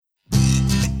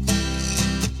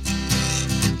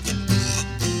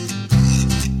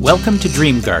Welcome to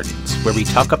Dream Gardens, where we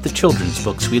talk up the children's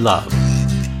books we love.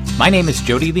 My name is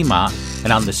Jody Lima,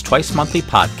 and on this twice-monthly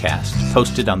podcast,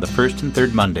 posted on the first and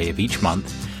third Monday of each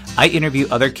month, I interview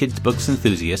other kids' books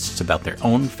enthusiasts about their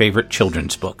own favorite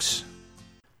children's books.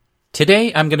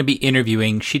 Today, I'm going to be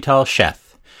interviewing Sheetal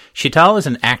Sheth. Sheetal is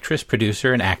an actress,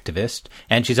 producer, and activist,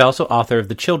 and she's also author of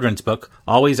the children's book,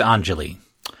 Always Anjali.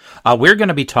 We're going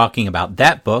to be talking about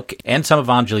that book and some of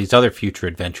Anjali's other future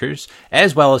adventures,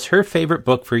 as well as her favorite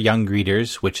book for young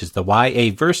readers, which is the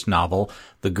YA verse novel,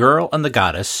 The Girl and the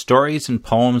Goddess, Stories and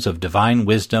Poems of Divine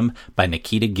Wisdom by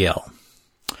Nikita Gill.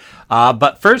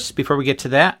 But first, before we get to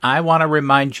that, I want to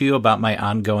remind you about my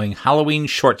ongoing Halloween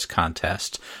Shorts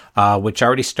contest, which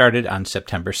already started on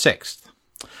September 6th.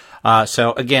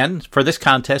 So again, for this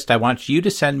contest, I want you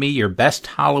to send me your best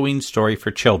Halloween story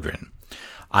for children.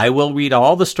 I will read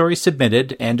all the stories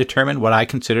submitted and determine what I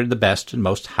consider the best and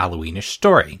most Halloweenish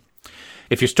story.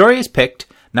 If your story is picked,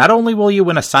 not only will you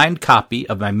win a signed copy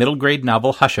of my middle grade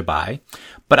novel Hushabye,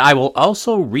 but I will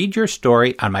also read your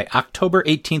story on my October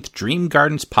 18th Dream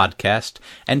Gardens podcast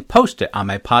and post it on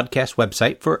my podcast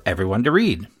website for everyone to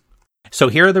read. So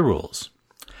here are the rules.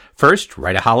 First,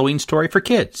 write a Halloween story for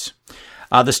kids.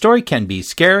 The story can be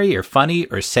scary or funny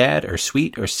or sad or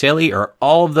sweet or silly or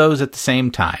all of those at the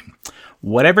same time.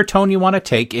 Whatever tone you want to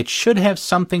take, it should have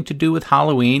something to do with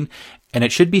Halloween, and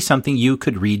it should be something you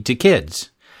could read to kids.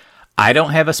 I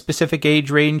don't have a specific age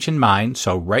range in mind,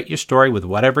 so write your story with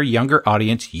whatever younger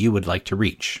audience you would like to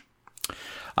reach.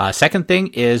 Second thing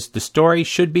is the story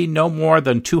should be no more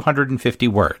than 250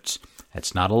 words.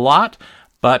 That's not a lot,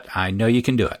 but I know you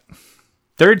can do it.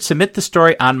 Third, submit the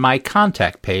story on my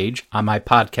contact page on my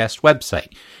podcast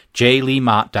website,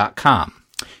 jleemott.com.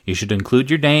 You should include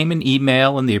your name and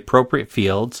email in the appropriate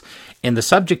fields. In the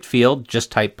subject field,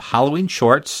 just type Halloween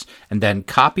Shorts and then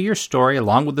copy your story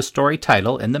along with the story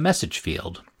title in the message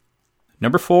field.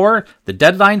 Number 4, the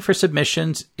deadline for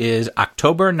submissions is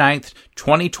October 9th,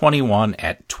 2021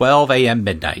 at 12 a.m.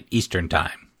 midnight Eastern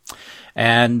Time.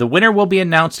 And the winner will be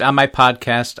announced on my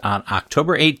podcast on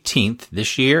October 18th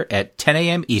this year at 10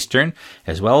 a.m. Eastern,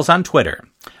 as well as on Twitter.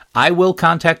 I will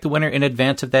contact the winner in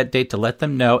advance of that date to let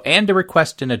them know and to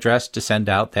request an address to send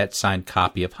out that signed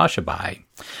copy of Hushabye.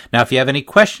 Now, if you have any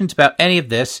questions about any of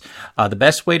this, the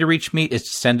best way to reach me is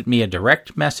to send me a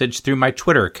direct message through my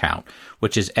Twitter account,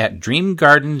 which is at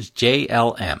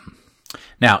DreamGardensJLM.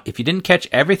 Now, if you didn't catch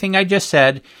everything I just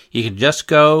said, you can just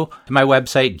go to my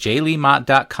website,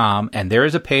 jleemott.com, and there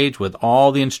is a page with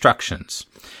all the instructions.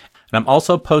 And I'm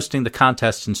also posting the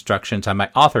contest instructions on my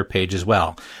author page as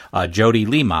well,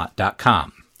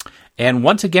 jodyleemott.com. And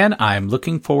once again, I'm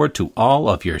looking forward to all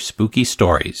of your spooky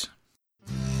stories.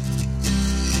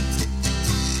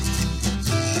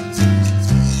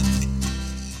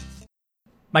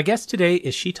 My guest today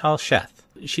is Sheetal Sheth.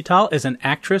 Sheetal is an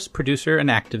actress, producer, and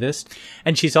activist,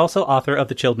 and she's also author of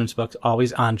the children's book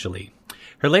Always Anjali.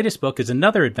 Her latest book is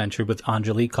another adventure with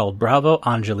Anjali called Bravo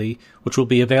Anjali, which will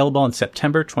be available on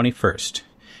September 21st.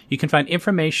 You can find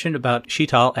information about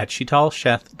Sheetal at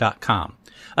sheetalsheth.com.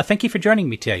 Thank you for joining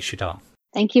me today, Sheetal.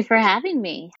 Thank you for having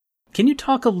me. Can you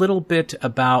talk a little bit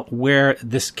about where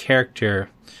this character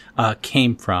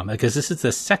came from? Because this is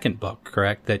the second book,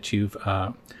 correct, that you've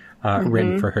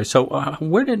written for her. So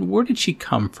where did she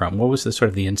come from? What was the sort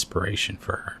of the inspiration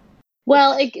for her?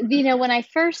 Well, when I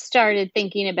first started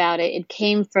thinking about it, it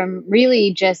came from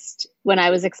really just when I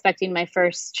was expecting my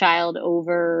first child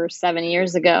over 7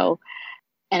 years ago.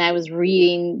 And I was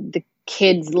reading the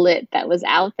kids' lit that was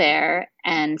out there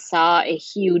and saw a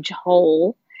huge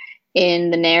hole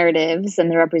in the narratives and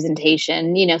the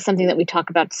representation. Something that we talk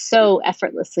about so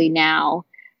effortlessly now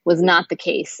was not the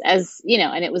case and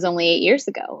it was only 8 years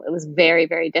ago. It was very,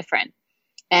 very different.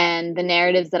 And the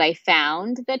narratives that I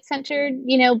found that centered,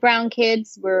 brown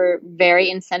kids were very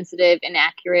insensitive,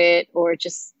 inaccurate, or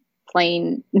just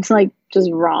plain,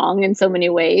 just wrong in so many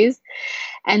ways.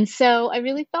 And so I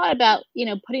really thought about,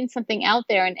 putting something out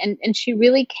there. And she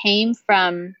really came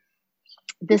from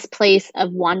this place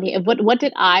of wanting, of what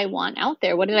did I want out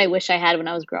there? What did I wish I had when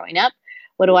I was growing up?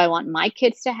 What do I want my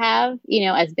kids to have,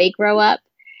 as they grow up?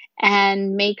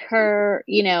 And make her,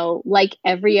 like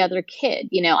every other kid.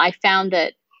 I found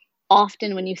that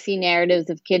often when you see narratives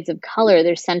of kids of color,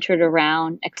 they're centered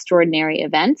around extraordinary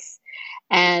events.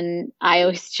 And I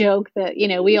always joke that,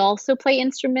 we also play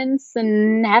instruments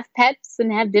and have pets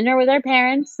and have dinner with our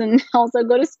parents and also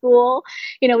go to school.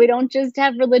 We don't just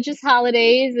have religious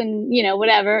holidays and,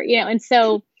 whatever, and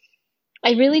so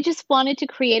I really just wanted to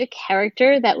create a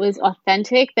character that was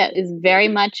authentic, that is very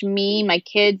much me, my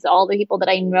kids, all the people that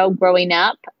I know growing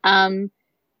up.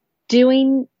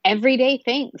 doing everyday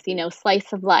things,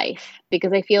 slice of life.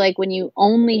 Because I feel like when you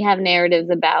only have narratives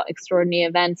about extraordinary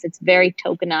events, it's very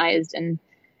tokenized and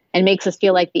makes us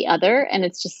feel like the other. And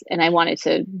and I wanted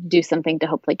to do something to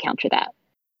hopefully counter that.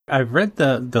 I've read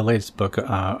the latest book,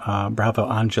 Bravo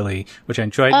Anjali, which I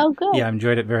enjoyed. Oh, good. Yeah, I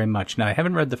enjoyed it very much. Now, I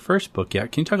haven't read the first book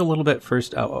yet. Can you talk a little bit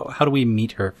first? How do we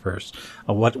meet her first?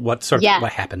 What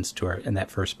happens to her in that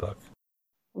first book?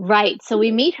 Right. So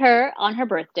we meet her on her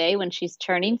birthday when she's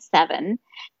turning 7,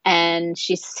 and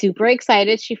she's super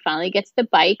excited. She finally gets the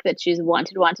bike that she's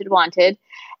wanted.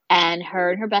 And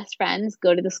her and her best friends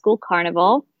go to the school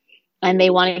carnival, and they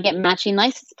want to get matching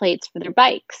license plates for their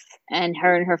bikes. And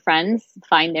her friends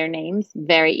find their names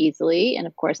very easily. And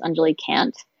of course, Anjali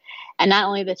can't. And not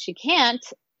only that she can't,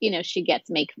 she gets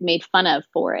made fun of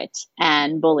for it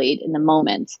and bullied in the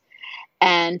moment.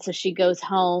 And so she goes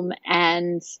home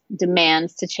and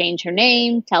demands to change her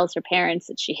name, tells her parents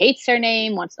that she hates her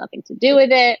name, wants nothing to do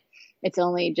with it. It's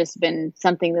only just been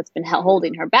something that's been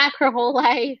holding her back her whole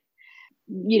life.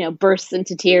 Bursts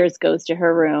into tears, goes to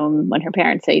her room when her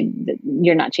parents say that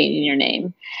you're not changing your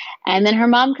name. And then her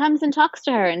mom comes and talks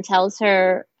to her and tells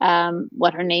her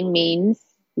what her name means,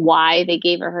 why they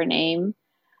gave her name.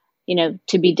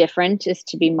 To be different is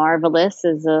to be marvelous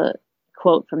is a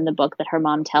quote from the book that her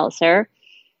mom tells her.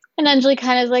 And Anjali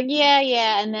kind of is like,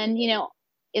 yeah. And then,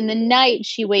 in the night,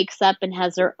 she wakes up and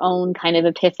has her own kind of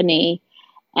epiphany.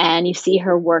 And you see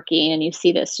her working, and you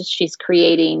see this. She's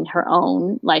creating her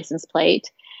own license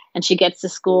plate. And she gets to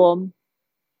school,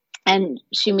 and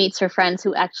she meets her friends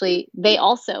who they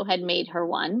also had made her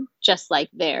one, just like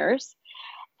theirs.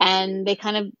 And they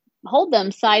kind of hold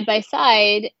them side by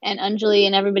side. And Anjali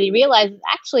and everybody realizes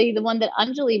actually the one that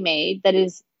Anjali made that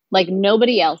is like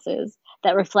nobody else's,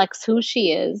 that reflects who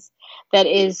she is, that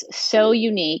is so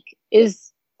unique,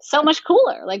 is so much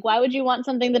cooler. Like, why would you want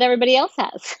something that everybody else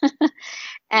has?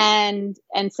 and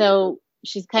so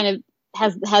she's kind of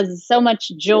has so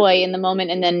much joy in the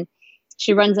moment. And then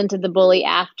she runs into the bully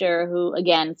after, who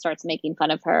again starts making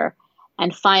fun of her.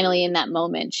 And finally, in that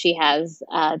moment, she has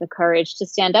the courage to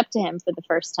stand up to him for the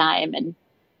first time and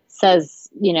says,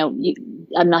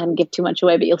 I'm not going to give too much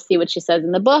away, but you'll see what she says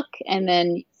in the book. And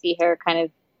then you see her kind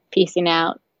of piecing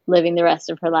out, living the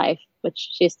rest of her life, which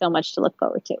she has so much to look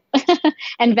forward to,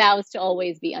 and vows to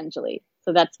always be Anjali.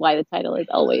 So that's why the title is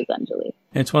Always Anjali.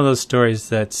 It's one of those stories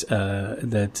that's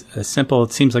simple.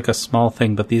 It seems like a small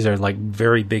thing, but these are like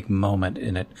very big moments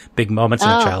in a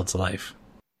child's life.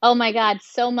 Oh my God,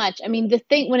 so much. I mean, the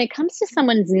thing, when it comes to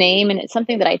someone's name, and it's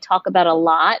something that I talk about a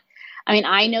lot. I mean,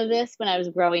 I know this when I was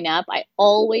growing up. I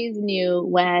always knew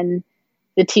when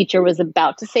the teacher was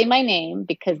about to say my name,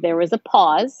 because there was a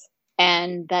pause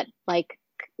and that like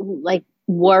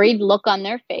worried look on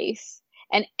their face.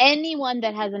 And anyone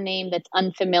that has a name that's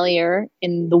unfamiliar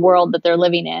in the world that they're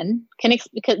living in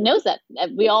because knows that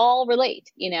we all relate,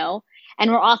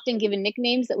 and we're often given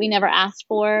nicknames that we never asked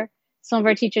for. Some of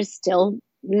our teachers still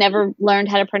never learned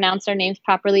how to pronounce our names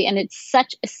properly. And it's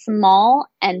such a small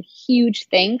and huge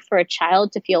thing for a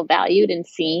child to feel valued and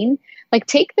seen. Like,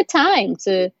 take the time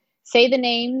to say the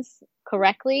names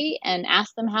correctly and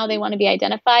ask them how they want to be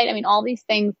identified. I mean, all these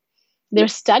things,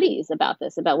 there's studies about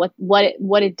this, about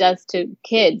what it does to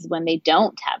kids when they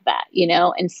don't have that,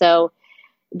 and so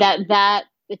that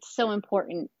it's so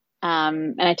important.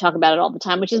 And I talk about it all the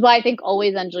time, which is why I think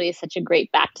Always Anjali is such a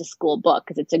great back to school book,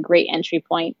 because it's a great entry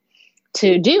point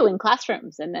to do in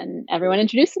classrooms. And then everyone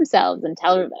introduce themselves and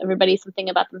tell everybody something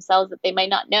about themselves that they might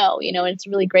not know, and it's a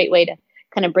really great way to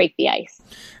kind of break the ice.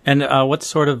 And what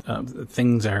sort of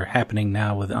things are happening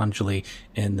now with Anjali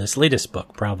in this latest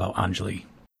book, Bravo Anjali?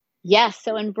 Yes.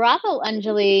 So in Bravo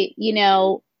Anjali,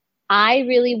 I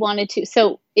really wanted to.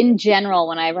 So in general,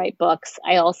 when I write books,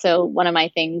 one of my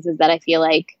things is that I feel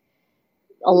like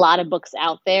a lot of books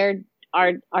out there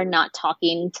are not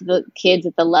talking to the kids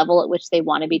at the level at which they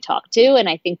want to be talked to. And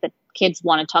I think that kids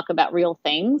want to talk about real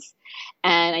things.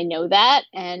 And I know that,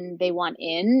 and they want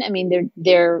in. I mean,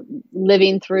 they're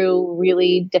living through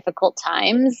really difficult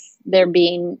times. They're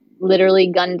being literally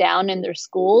gunned down in their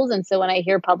schools. And so when I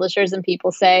hear publishers and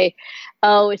people say,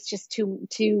 oh, it's just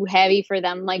too heavy for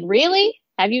them, like, really?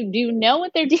 Do you know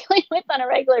what they're dealing with on a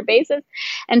regular basis?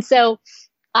 And so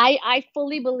I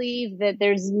fully believe that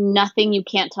there's nothing you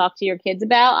can't talk to your kids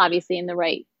about, obviously in the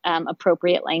right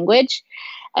appropriate language.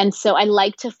 And so I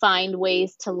like to find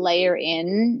ways to layer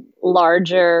in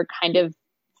larger kind of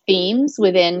themes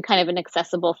within kind of an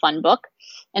accessible, fun book.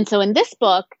 And so in this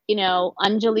book,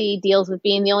 Anjali deals with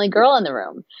being the only girl in the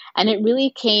room. And it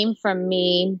really came from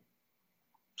me.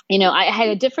 I had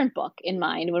a different book in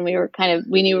mind when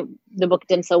we knew the book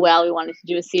did so well. We wanted to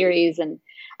do a series, and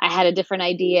I had a different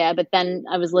idea. But then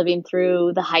I was living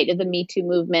through the height of the Me Too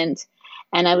movement,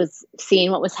 and I was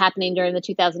seeing what was happening during the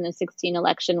 2016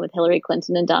 election with Hillary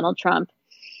Clinton and Donald Trump.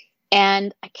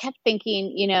 And I kept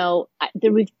thinking,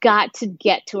 that we've got to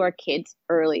get to our kids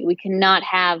early. We cannot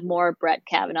have more Brett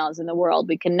Kavanaughs in the world.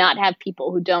 We cannot have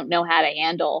people who don't know how to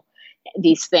handle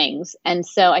these things. And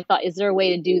so I thought, is there a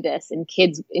way to do this in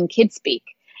kids speak?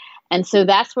 And so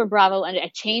that's where Bravo, and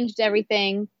I changed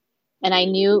everything. And I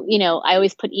knew, I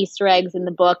always put Easter eggs in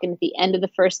the book. And at the end of the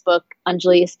first book,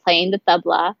 Anjali is playing the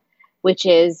tabla, which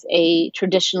is a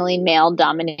traditionally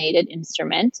male-dominated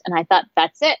instrument. And I thought,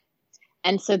 that's it.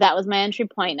 And so that was my entry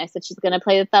point. I said, she's going to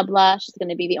play the tabla. She's going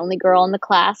to be the only girl in the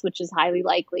class, which is highly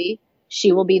likely.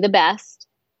 She will be the best.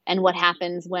 And what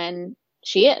happens when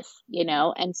she is,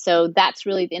 And so that's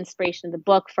really the inspiration of the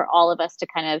book for all of us to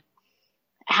kind of,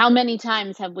 how many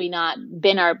times have we not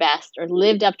been our best or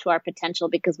lived up to our potential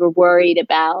because we're worried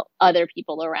about other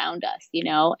people around us,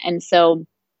 And so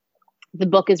the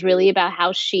book is really about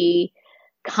how she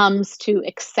comes to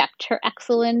accept her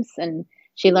excellence, and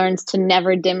she learns to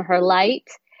never dim her light.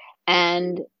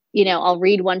 And, I'll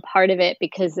read one part of it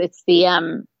because it's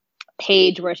the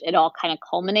page where it all kind of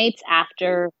culminates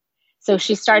after. So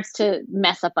she starts to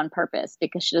mess up on purpose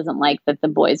because she doesn't like that the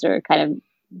boys are kind of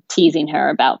teasing her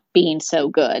about being so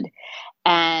good.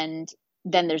 And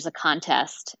then there's a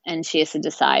contest, and she has to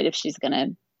decide if she's going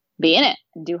to be in it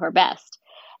and do her best.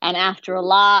 And after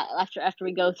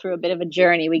we go through a bit of a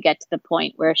journey, we get to the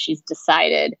point where she's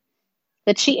decided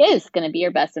that she is going to be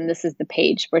her best. And this is the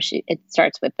page where it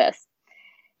starts with this.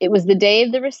 It was the day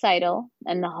of the recital,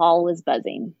 and the hall was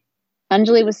buzzing.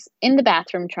 Anjali was in the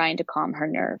bathroom trying to calm her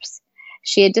nerves.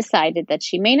 She had decided that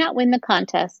she may not win the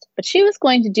contest, but she was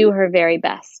going to do her very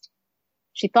best.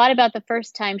 She thought about the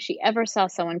first time she ever saw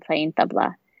someone playing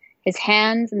tabla. His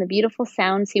hands and the beautiful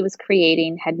sounds he was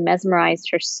creating had mesmerized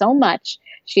her so much,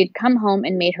 she had come home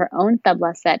and made her own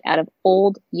tabla set out of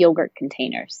old yogurt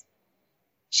containers.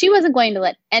 She wasn't going to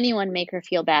let anyone make her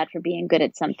feel bad for being good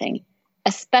at something,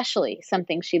 especially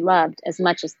something she loved as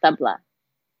much as tabla.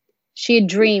 She had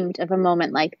dreamed of a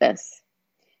moment like this.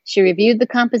 She reviewed the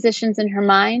compositions in her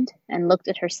mind and looked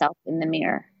at herself in the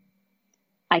mirror.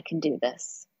 I can do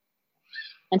this.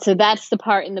 And so that's the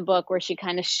part in the book where she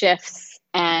kind of shifts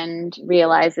and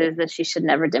realizes that she should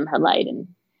never dim her light. And,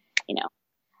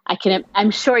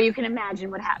 I'm sure you can imagine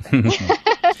what happens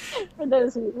for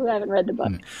those who haven't read the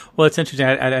book. Well, it's interesting.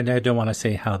 I don't want to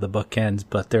say how the book ends,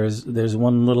 but there's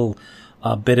one little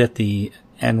bit at the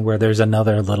end where there's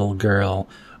another little girl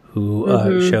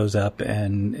who shows up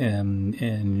and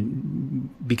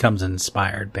becomes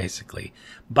inspired basically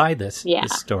by this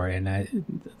story. And I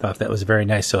thought that was very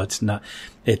nice. So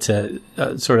it's a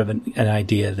sort of an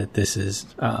idea that this is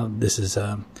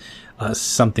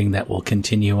something that will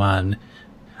continue on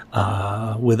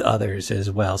with others as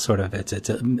well. Sort of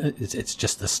it's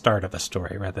just the start of a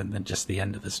story rather than just the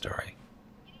end of the story.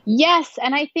 Yes.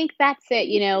 And I think that's it.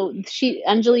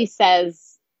 Anjali says,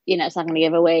 it's not going to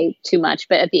give away too much,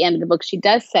 but at the end of the book, she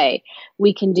does say,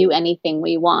 we can do anything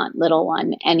we want, little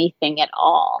one, anything at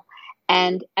all.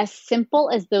 And as simple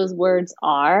as those words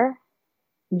are,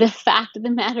 the fact of the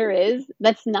matter is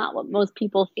that's not what most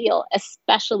people feel,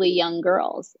 especially young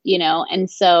girls, and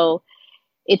so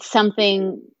it's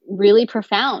something really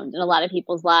profound in a lot of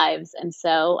people's lives. And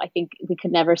so I think we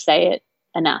could never say it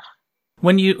enough.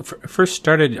 When you first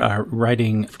started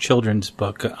writing a children's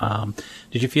book,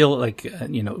 did you feel like,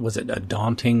 was it a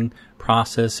daunting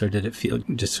process, or did it feel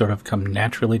just sort of come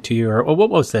naturally to you? Or what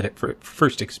was that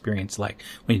first experience like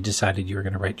when you decided you were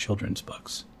going to write children's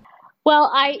books?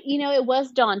 Well, it was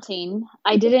daunting.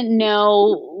 I didn't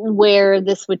know where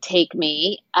this would take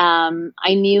me.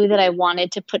 I knew that I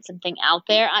wanted to put something out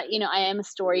there. I am a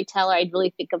storyteller. I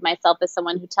really think of myself as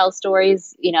someone who tells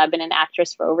stories. I've been an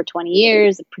actress for over 20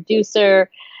 years, a producer.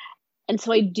 And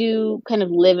so I do kind of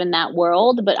live in that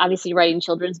world, but obviously writing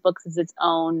children's books is its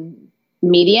own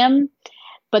medium.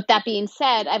 But that being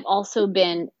said,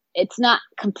 it's not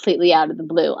completely out of the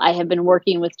blue. I have been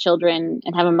working with children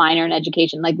and have a minor in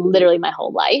education, like literally my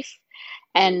whole life,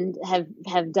 and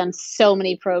have done so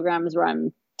many programs where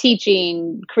I'm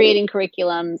teaching, creating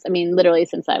curriculums. I mean, literally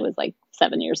since I was like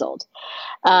 7 years old.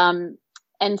 And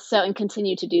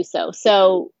continue to do so.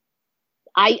 So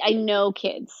I know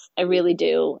kids, I really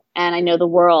do. And I know the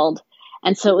world.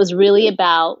 And so it was really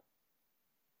about,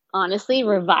 honestly,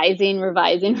 revising.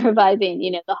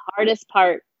 The hardest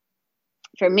part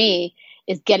for me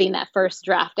is getting that first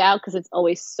draft out because it's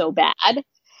always so bad.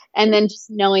 And then just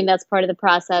knowing that's part of the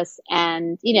process.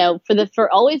 And,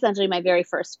 for Always Anjali, my very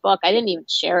first book, I didn't even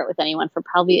share it with anyone for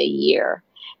probably a year.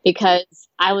 because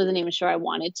I wasn't even sure I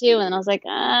wanted to. And I was like,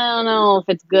 I don't know if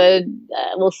it's good.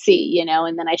 We'll see,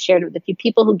 And then I shared it with a few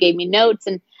people who gave me notes,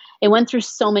 and it went through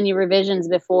so many revisions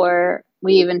before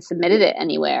we even submitted it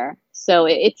anywhere. So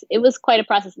it was quite a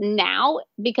process. Now,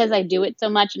 because I do it so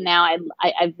much, now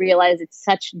I've realized it's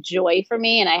such joy for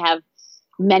me, and I have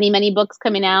many books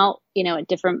coming out, at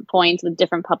different points with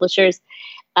different publishers.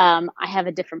 I have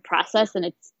a different process, and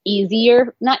it's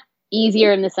easier, not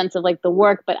easier in the sense of like the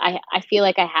work, but I feel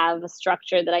like I have a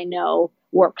structure that I know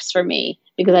works for me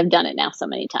because I've done it now so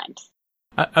many times.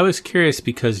 I was curious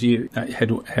because you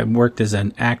had worked as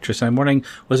an actress. I'm wondering,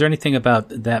 was there anything about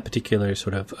that particular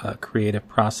sort of creative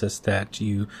process that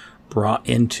you brought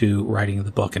into writing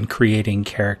the book and creating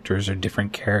characters or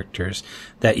different characters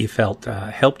that you felt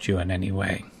helped you in any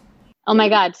way? Oh my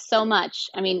God, so much.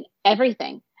 I mean,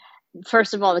 everything.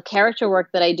 First of all, the character work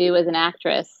that I do as an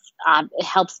actress, it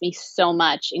helps me so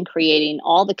much in creating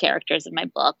all the characters in my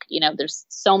book. There's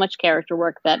so much character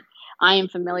work that I am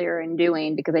familiar in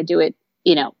doing because I do it,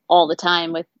 all the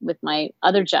time with my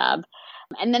other job.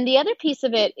 And then the other piece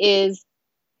of it is,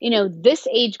 this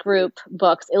age group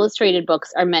books, illustrated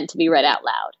books, are meant to be read out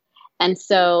loud. And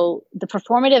so the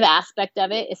performative aspect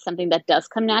of it is something that does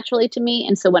come naturally to me.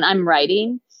 And so when I'm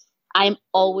writing, I'm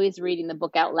always reading the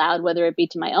book out loud, whether it be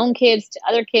to my own kids, to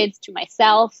other kids, to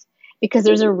myself, because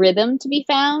there's a rhythm to be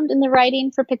found in the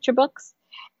writing for picture books.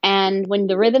 And when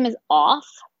the rhythm is off,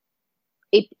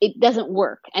 it doesn't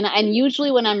work. And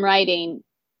usually when I'm writing,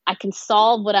 I can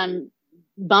solve what I'm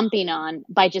bumping on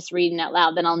by just reading out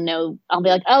loud. Then I'll be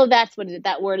like, oh, that's what it is.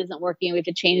 That word isn't working. We have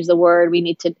to change the word. We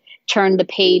need to turn the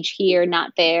page here,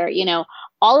 not there.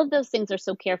 All of those things are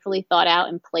so carefully thought out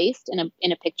and placed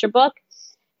in a picture book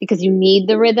because you need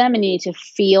the rhythm and you need to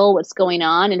feel what's going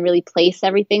on and really place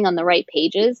everything on the right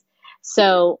pages.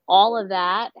 So all of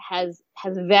that has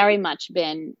very much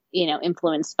been,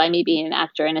 influenced by me being an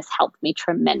actor and has helped me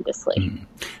tremendously. Mm.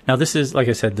 Now, this is, like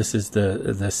I said, this is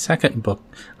the second book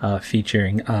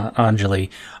featuring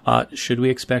Anjali. Should we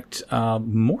expect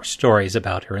more stories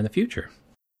about her in the future?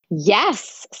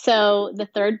 Yes. So the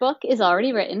third book is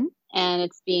already written and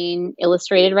it's being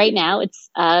illustrated right now. It's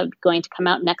going to come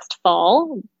out next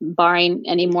fall, barring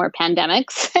any more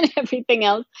pandemics and everything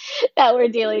else that we're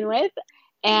dealing with.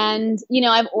 And,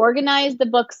 I've organized the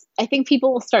books. I think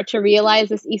people will start to realize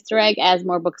this Easter egg as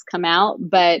more books come out,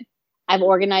 but I've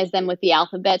organized them with the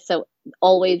alphabet. So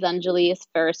Always Anjali is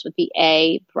first with the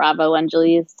A, Bravo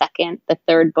Anjali is second. The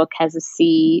third book has a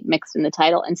C mixed in the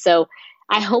title. And so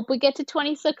I hope we get to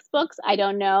 26 books. I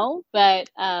don't know, but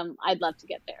I'd love to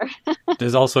get there.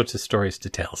 There's all sorts of stories to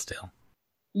tell still.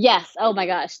 Yes. Oh my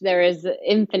gosh. There is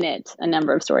a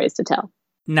number of stories to tell.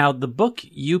 Now, the book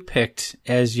you picked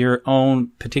as your own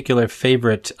particular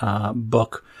favorite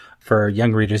book for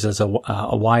young readers is a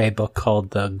YA book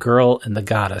called The Girl and the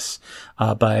Goddess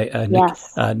by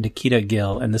Nikita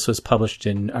Gill, and this was published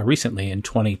recently in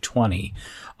 2020.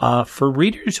 For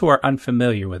readers who are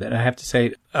unfamiliar with it, and I have to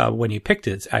say, when you picked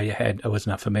it, I was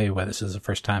not familiar with it. This is the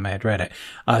first time I had read it.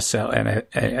 And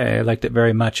I liked it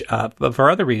very much. But for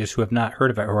other readers who have not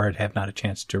heard of it or have not a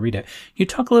chance to read it, can you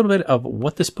talk a little bit of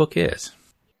what this book is?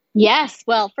 Yes.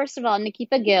 Well, first of all,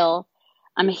 Nikita Gill,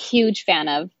 I'm a huge fan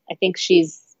of. I think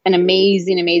she's an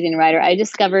amazing, amazing writer. I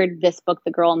discovered this book,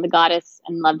 The Girl and the Goddess,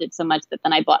 and loved it so much that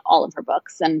then I bought all of her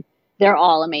books, and they're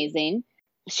all amazing.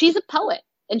 She's a poet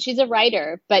and she's a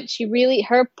writer, but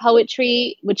her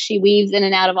poetry, which she weaves in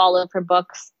and out of all of her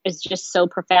books, is just so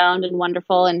profound and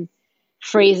wonderful. And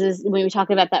phrases, when we talk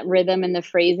about that rhythm and the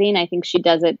phrasing, I think she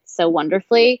does it so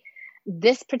wonderfully.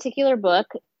 This particular book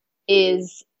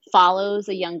follows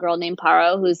a young girl named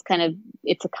Paro, who's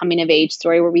it's a coming of age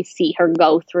story where we see her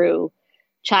go through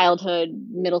childhood,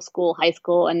 middle school, high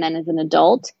school, and then as an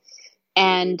adult.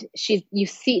 And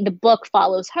the book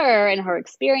follows her and her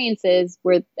experiences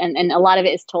and a lot of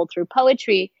it is told through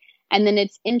poetry. And then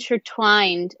it's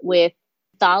intertwined with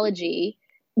mythology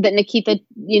that Nikita,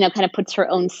 kind of puts her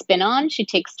own spin on. She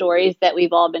takes stories that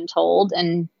we've all been told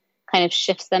and kind of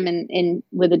shifts them in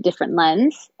with a different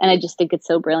lens. And I just think it's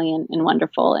so brilliant and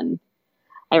wonderful. And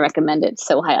I recommend it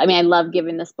so high. I mean, I love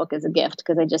giving this book as a gift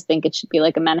because I just think it should be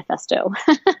like a manifesto.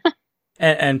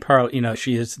 and Paro,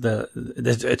 she is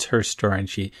it's her story and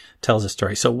she tells a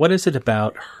story. So what is it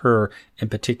about her in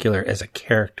particular as a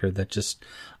character that just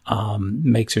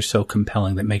makes her so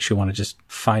compelling, that makes you want to just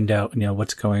find out,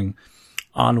 what's going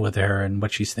on with her and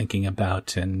what she's thinking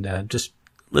about and just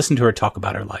listen to her talk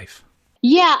about her life?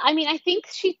 Yeah, I mean, I think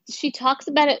she talks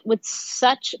about it with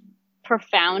such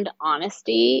profound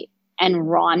honesty and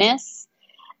rawness.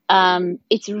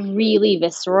 It's really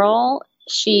visceral.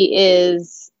 She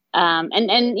is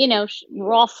And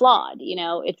we're all flawed.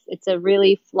 It's a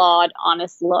really flawed,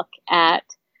 honest look at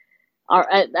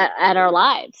our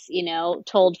lives,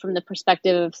 told from the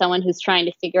perspective of someone who's trying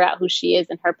to figure out who she is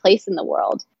and her place in the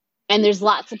world. And there's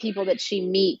lots of people that she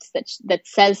meets that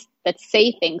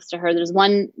say things to her. There's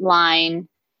one line,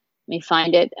 let me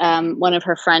find it. One of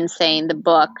her friends saying the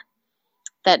book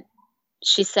that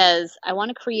she says, "I want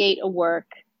to create a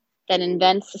work that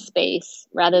invents a space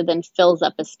rather than fills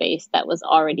up a space that was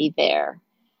already there."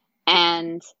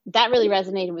 And that really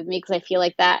resonated with me because I feel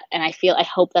like that. And I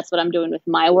hope that's what I'm doing with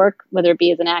my work, whether it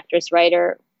be as an actress,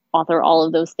 writer, author, all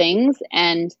of those things.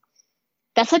 And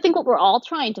that's, I think, what we're all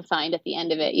trying to find at the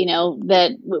end of it,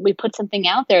 that we put something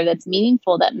out there that's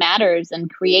meaningful, that matters, and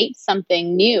create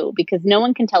something new, because no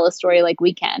one can tell a story like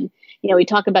we can. We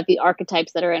talk about the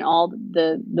archetypes that are in all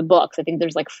the books. I think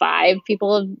there's like 5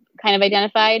 people have kind of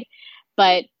identified,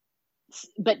 but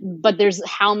there's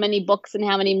how many books and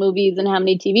how many movies and how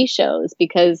many TV shows,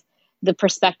 because the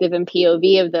perspective and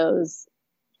POV of those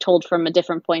told from a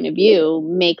different point of view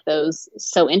make those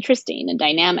so interesting and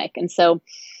dynamic. And so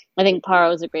I think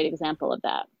Paro is a great example of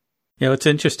that. Yeah, it's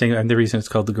interesting. And the reason it's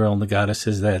called The Girl and the Goddess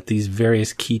is that these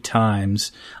various key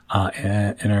times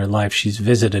in her life, she's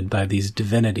visited by these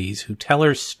divinities who tell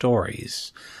her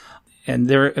stories. And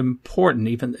they're important,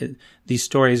 even these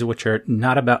stories which are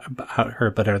not about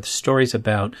her, but are the stories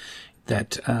about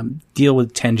that deal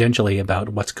with tangentially about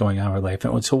what's going on in her life.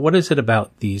 And so what is it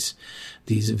about these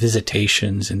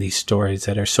visitations and these stories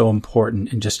that are so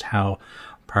important in just how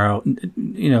Paro,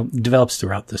 develops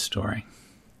throughout the story?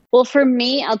 Well, for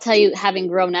me, I'll tell you, having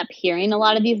grown up hearing a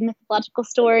lot of these mythological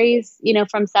stories,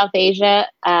 from South Asia,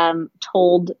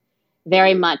 told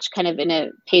very much kind of in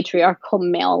a patriarchal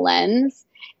male lens,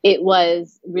 it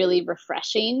was really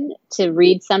refreshing to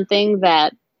read something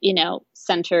that,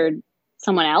 centered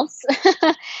someone else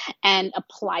and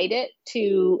applied it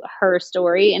to her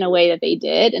story in a way that they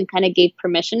did, and kind of gave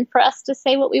permission for us to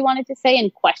say what we wanted to say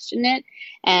and question it,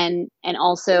 and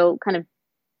also kind of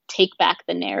take back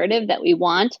the narrative that we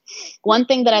want. One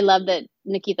thing that I love that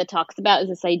Nikita talks about is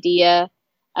this idea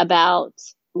about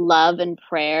love and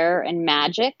prayer and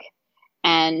magic.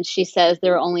 And she says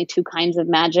there are only 2 kinds of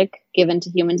magic given to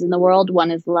humans in the world.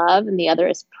 One is love and the other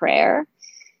is prayer.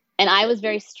 And I was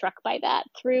very struck by that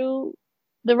through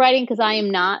the writing, because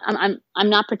I'm not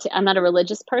a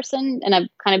religious person, and I've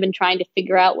kind of been trying to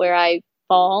figure out where I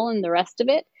fall and the rest of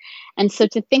it. And so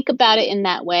to think about it in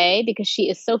that way, because she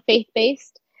is so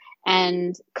faith-based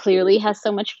and clearly has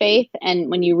so much faith. And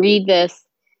when you read this,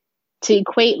 to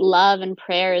equate love and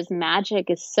prayer as magic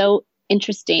is so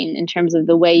interesting in terms of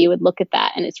the way you would look at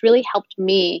that. And it's really helped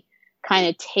me kind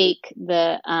of take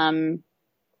the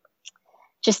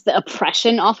just the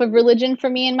oppression off of religion for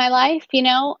me in my life,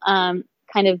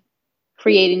 kind of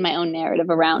creating my own narrative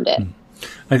around it.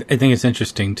 I think it's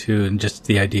interesting too, and just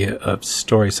the idea of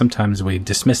stories. Sometimes we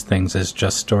dismiss things as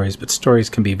just stories, but stories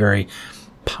can be very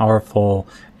powerful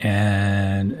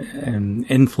and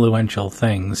influential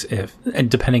things and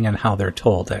depending on how they're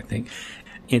told, I think.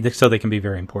 So they can be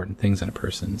very important things in a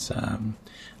person's,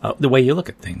 the way you look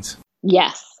at things.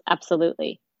 Yes,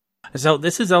 absolutely. So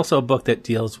this is also a book that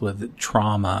deals with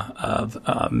trauma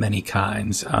of many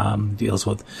kinds, deals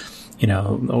with,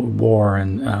 war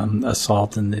and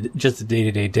assault and just the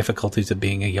day-to-day difficulties of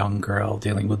being a young girl,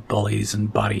 dealing with bullies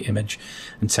and body image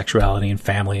and sexuality and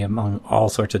family, among all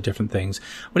sorts of different things.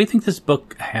 What do you think this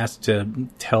book has to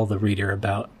tell the reader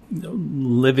about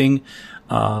living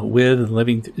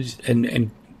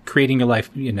and creating your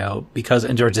life,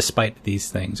 because or despite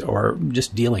these things, or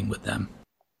just dealing with them?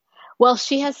 Well,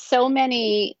 she has so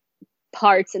many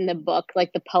parts in the book,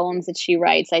 like the poems that she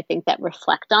writes, I think, that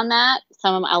reflect on that.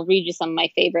 I'll read you some of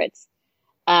my favorites.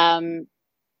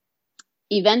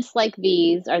 Events like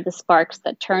these are the sparks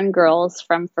that turn girls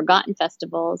from forgotten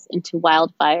festivals into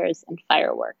wildfires and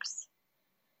fireworks.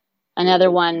 Another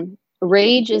one,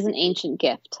 rage is an ancient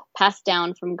gift, passed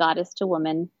down from goddess to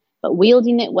woman, but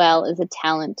wielding it well is a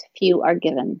talent few are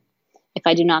given. If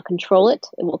I do not control it,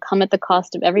 it will come at the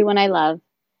cost of everyone I love,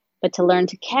 but to learn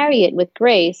to carry it with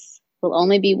grace will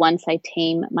only be once I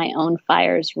tame my own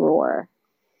fire's roar.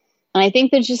 And I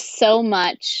think there's just so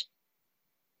much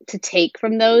to take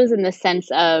from those, in the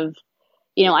sense of,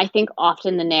 I think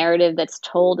often the narrative that's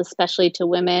told, especially to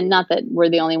women, not that we're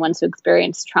the only ones who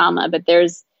experience trauma, but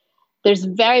there's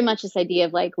very much this idea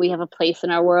of like, we have a place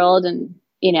in our world, and,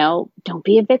 don't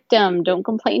be a victim, don't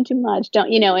complain too much,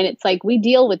 and it's like, we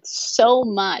deal with so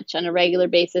much on a regular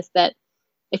basis that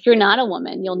if you're not a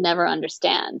woman, you'll never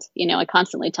understand. I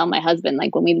constantly tell my husband,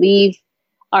 like, when we leave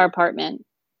our apartment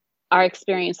our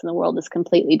experience in the world is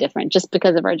completely different just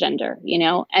because of our gender,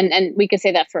 and we could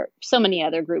say that for so many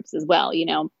other groups as well,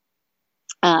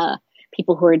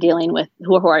 people who are dealing with,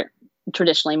 who are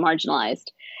traditionally marginalized.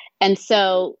 And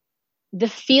so the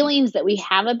feelings that we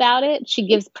have about it, she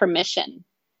gives permission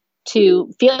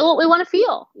to feel what we want to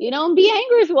feel, and be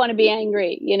angry if we want to be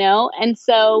angry, and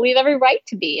so we have every right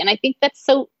to be. And I think that's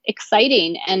so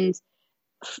exciting, and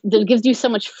that gives you so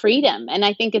much freedom. And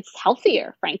I think it's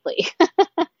healthier, frankly.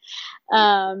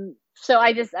 So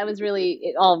I was really,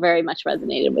 it all very much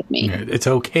resonated with me. It's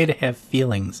okay to have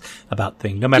feelings about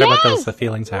things, no matter what those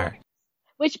feelings are.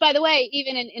 Which, by the way,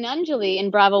 even in Anjali,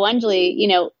 in Bravo Anjali,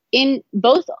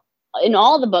 in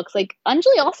all the books, like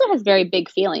Anjali also has very big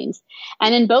feelings.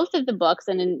 And in both of the books,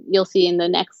 and you'll see in the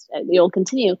next, you'll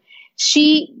continue,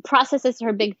 she processes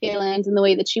her big feelings in the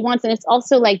way that she wants. And it's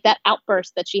also like that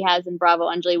outburst that she has in Bravo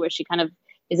Anjali, where she kind of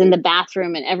is in the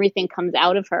bathroom and everything comes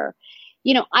out of her.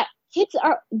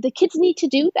 The kids need to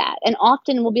do that. And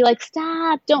often we'll be like,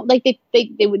 stop, don't, like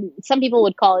they would, some people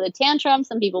would call it a tantrum.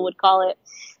 Some people would call it,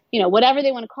 whatever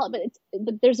they want to call it,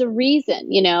 but there's a reason,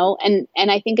 and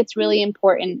I think it's really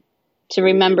important to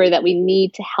remember that we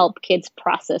need to help kids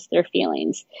process their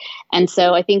feelings. And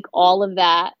so I think all of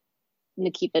that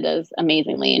Nikita does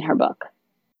amazingly in her book.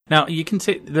 Now, you can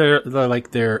say there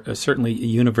are certainly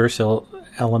universal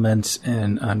elements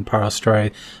in Parul's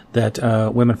story that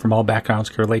women from all backgrounds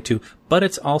can relate to, but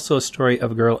it's also a story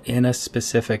of a girl in a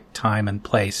specific time and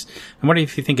place. I'm wondering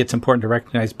if you think it's important to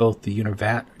recognize both the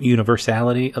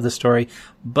universality of the story,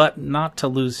 but not to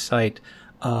lose sight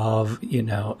of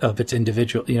its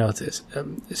individual, it's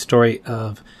a story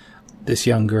of this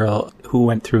young girl who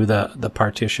went through the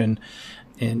partition,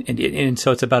 and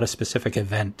so it's about a specific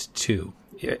event too.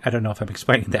 I don't know if I'm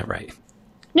explaining that right.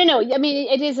 No. I mean,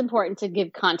 it is important to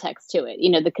give context to it.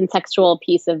 The contextual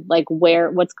piece of like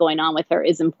what's going on with her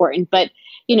is important, but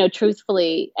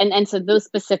truthfully, and so those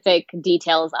specific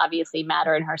details obviously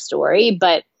matter in her story,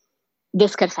 but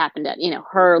this could have happened at,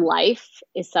 her life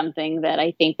is something that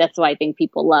I think that's why I think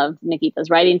people love Nikita's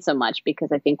writing so much,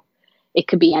 because I think it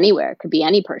could be anywhere. It could be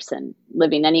any person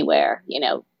living anywhere,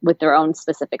 with their own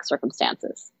specific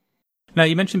circumstances. Now,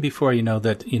 you mentioned before,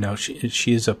 that,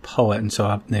 she is a poet. And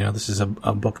so, this is a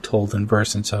book told in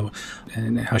verse.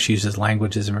 And how she uses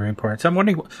language is very important. So I'm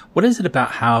wondering, what is it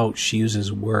about how she uses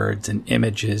words and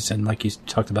images? And like you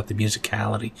talked about the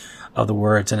musicality of the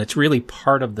words, and it's really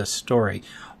part of the story.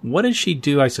 What does she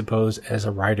do, I suppose, as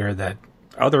a writer that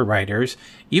other writers,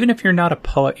 even if you're not a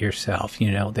poet yourself,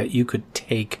 that you could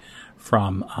take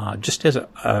from just as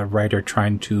a writer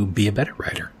trying to be a better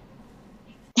writer?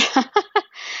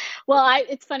 Well,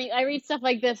 it's funny. I read stuff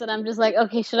like this and I'm just like,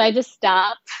 okay, should I just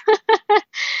stop?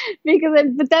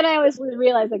 But then I always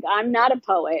realize, like, I'm not a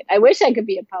poet. I wish I could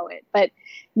be a poet, but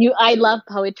I love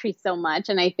poetry so much.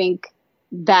 And I think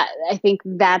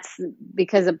that's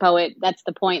because a poet, that's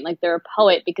the point. Like, they're a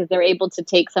poet because they're able to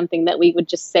take something that we would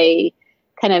just say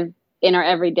kind of in our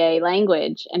everyday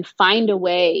language and find a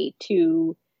way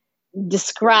to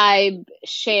describe,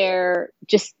 share,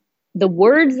 just the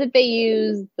words that they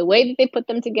use, the way that they put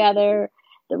them together,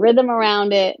 the rhythm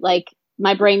around it. Like,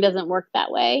 my brain doesn't work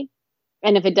that way.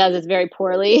 And if it does, it's very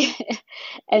poorly.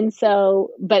 And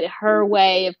so, but her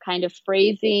way of kind of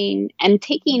phrasing and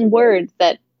taking words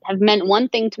that have meant one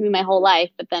thing to me my whole life,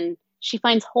 but then she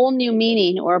finds whole new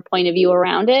meaning or a point of view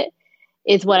around it,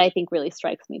 is what I think really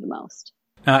strikes me the most.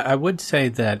 I would say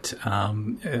that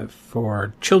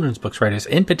for children's books writers,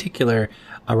 in particular,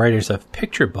 writers of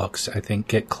picture books, I think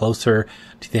get closer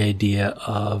to the idea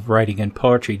of writing in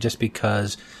poetry just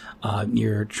because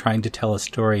you're trying to tell a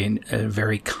story in a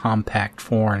very compact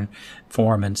form,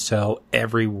 and so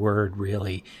every word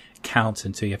really counts,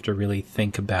 and so you have to really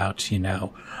think about,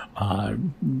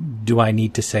 do I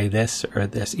need to say this or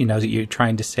this? You're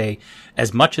trying to say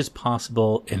as much as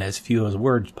possible in as few as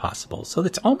words possible. So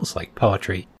it's almost like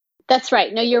poetry. That's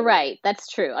right. No, you're right. That's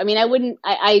true. I mean,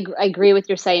 I agree with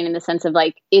you're saying in the sense of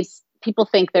like, people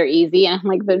think they're easy, and I'm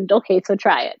like, okay, so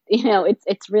try it.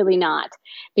 It's really not,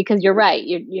 because you're right.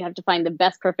 You have to find the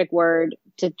best perfect word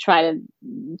to try to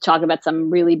talk about some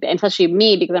really, especially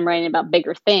me, because I'm writing about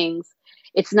bigger things.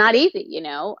 It's not easy,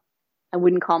 I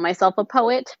wouldn't call myself a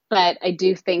poet, but I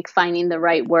do think finding the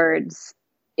right words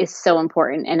is so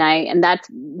important. And that's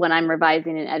when I'm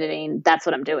revising and editing, that's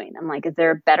what I'm doing. I'm like, is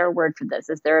there a better word for this?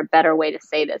 Is there a better way to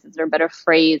say this? Is there a better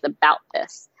phrase about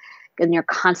this? And you're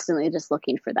constantly just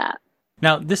looking for that.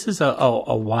 Now, this is a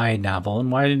YA novel,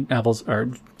 and YA novels are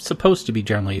supposed to be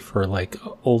generally for like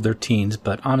older teens,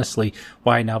 but honestly,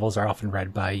 YA novels are often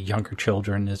read by younger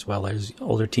children as well as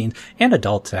older teens and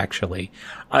adults, actually.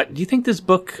 Do you think this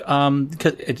book,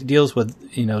 because it deals with,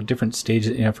 different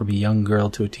stages, from a young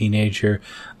girl to a teenager,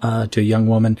 to a young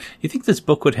woman, do you think this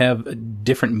book would have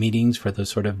different meanings for those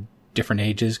sort of different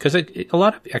ages? Because a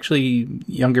lot of actually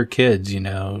younger kids,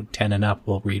 10 and up,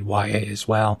 will read YA as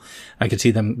well. I could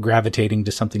see them gravitating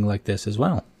to something like this as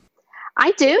well.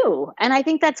 I do. And I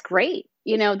think that's great.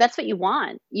 That's what you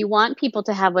want. You want people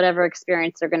to have whatever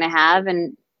experience they're going to have,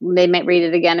 and they might read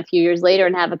it again a few years later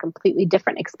and have a completely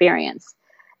different experience.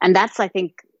 And that's, I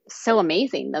think, so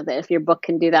amazing that if your book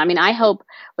can do that. I mean, I hope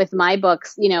with my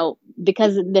books,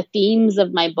 because the themes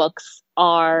of my books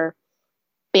are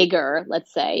bigger,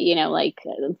 let's say, like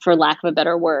for lack of a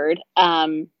better word.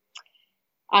 I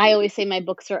always say my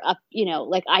books are up,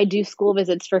 like I do school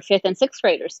visits for 5th and 6th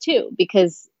graders too,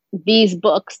 because these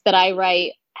books that I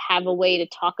write have a way to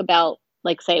talk about,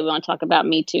 like say we want to talk about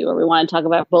Me Too, or we want to talk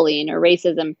about bullying or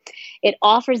racism. It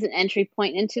offers an entry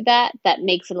point into that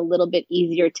makes it a little bit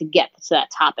easier to get to that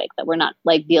topic, that we're not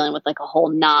like dealing with like a whole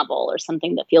novel or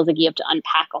something that feels like you have to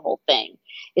unpack a whole thing.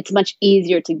 It's much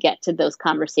easier to get to those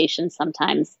conversations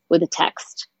sometimes with a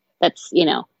text that's,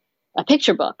 a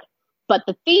picture book, but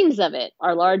the themes of it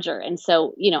are larger. And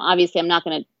so, obviously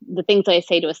the things that I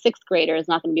say to a 6th grader is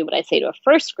not going to be what I say to a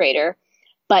 1st grader,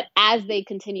 but as they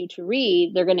continue to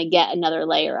read, they're going to get another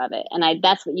layer of it. And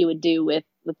that's what you would do with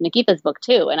Nikita's book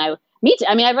too. And I've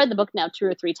read the book now 2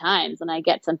 or 3 times, and I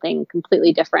get something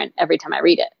completely different every time I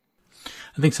read it.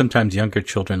 I think sometimes younger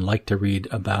children like to read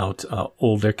about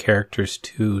older characters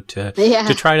too, to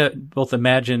try to both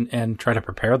imagine and try to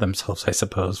prepare themselves, I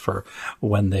suppose, for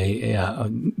when they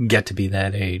get to be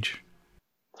that age.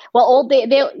 Well,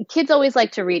 kids always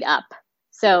like to read up.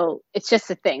 So it's just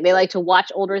a thing. They like to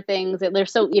watch older things. They're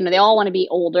so, they all want to be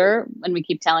older. And we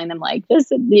keep telling them like this,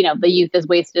 the youth is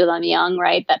wasted on the young,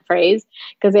 right? That phrase,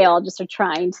 because they all just are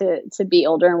trying to be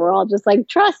older, and we're all just like,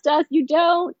 trust us, you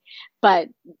don't. But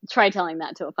try telling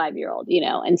that to a 5-year-old,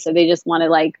 and so they just want to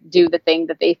like do the thing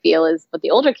that they feel is what the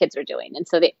older kids are doing. And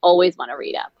so they always want to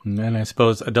read up. And I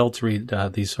suppose adults read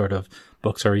these sort of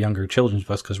books, or younger children's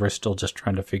books, because we're still just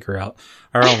trying to figure out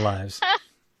our own lives.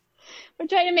 We're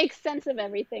trying to make sense of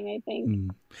everything, I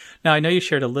think. Now, I know you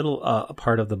shared a little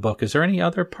part of the book. Is there any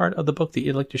other part of the book that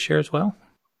you'd like to share as well?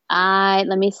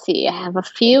 Let me see. I have a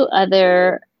few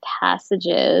other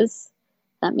passages.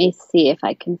 Let me see if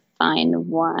I can find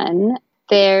one.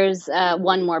 There's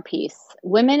one more piece.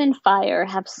 Women and fire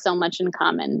have so much in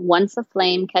common. Once a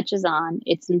flame catches on,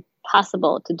 it's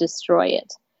impossible to destroy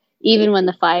it. Even when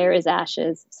the fire is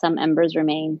ashes, some embers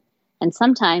remain. And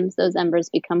sometimes those embers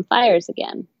become fires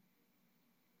again.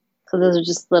 So those are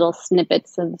just little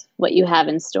snippets of what you have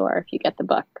in store if you get the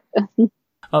book.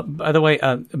 By the way,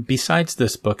 besides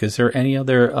this book, is there any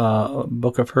other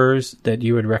book of hers that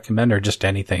you would recommend, or just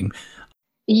anything?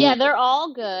 Yeah, they're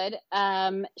all good.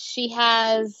 She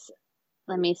has,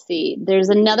 let me see, there's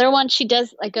another one. She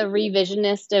does like a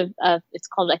revisionist of it's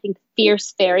called, I think,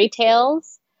 Fierce Fairy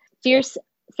Tales. Fierce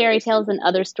Fairy Tales and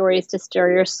Other Stories to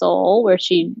Stir Your Soul, where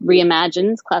she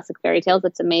reimagines classic fairy tales.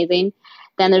 It's amazing.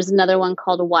 Then there's another one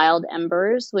called Wild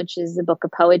Embers, which is a book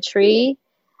of poetry.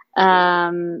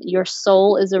 Your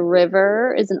Soul is a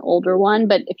River is an older one,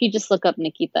 but if you just look up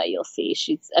Nikita, you'll see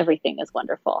everything is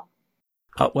wonderful.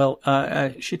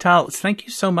 Sheetal, thank you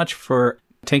so much for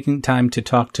taking time to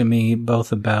talk to me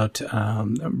both about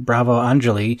Bravo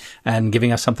Anjali and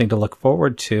giving us something to look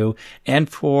forward to, and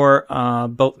for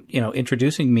both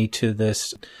introducing me to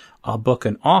this book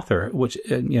and author, which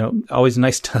always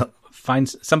nice to find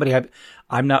somebody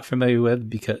I'm not familiar with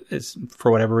because it's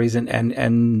for whatever reason,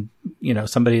 and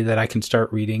somebody that I can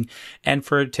start reading, and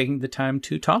for taking the time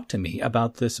to talk to me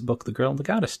about this book, The Girl and the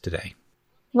Goddess, today.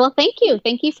 Well, thank you.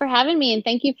 Thank you for having me, and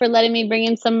thank you for letting me bring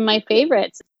in some of my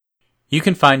favorites. You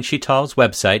can find Sheetal's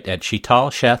website at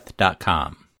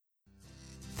sheetalsheth.com.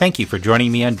 Thank you for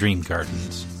joining me on Dream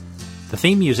Gardens. The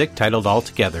theme music, titled All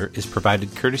Together, is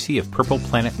provided courtesy of Purple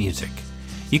Planet Music.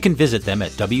 You can visit them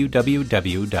at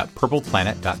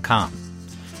www.purpleplanet.com.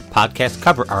 Podcast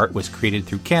cover art was created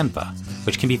through Canva,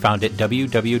 which can be found at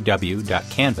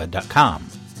www.canva.com.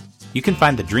 You can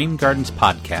find the Dream Gardens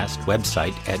podcast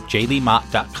website at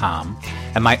jleemott.com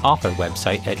and my author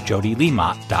website at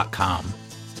jodyleemott.com.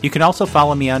 You can also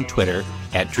follow me on Twitter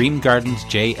at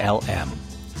DreamGardensJLM.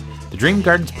 The Dream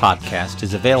Gardens podcast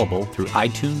is available through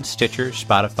iTunes, Stitcher,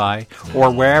 Spotify,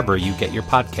 or wherever you get your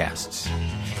podcasts.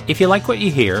 If you like what you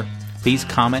hear, please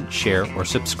comment, share, or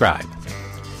subscribe.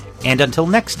 And until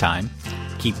next time,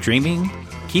 keep dreaming,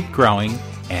 keep growing,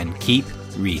 and keep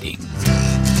reading.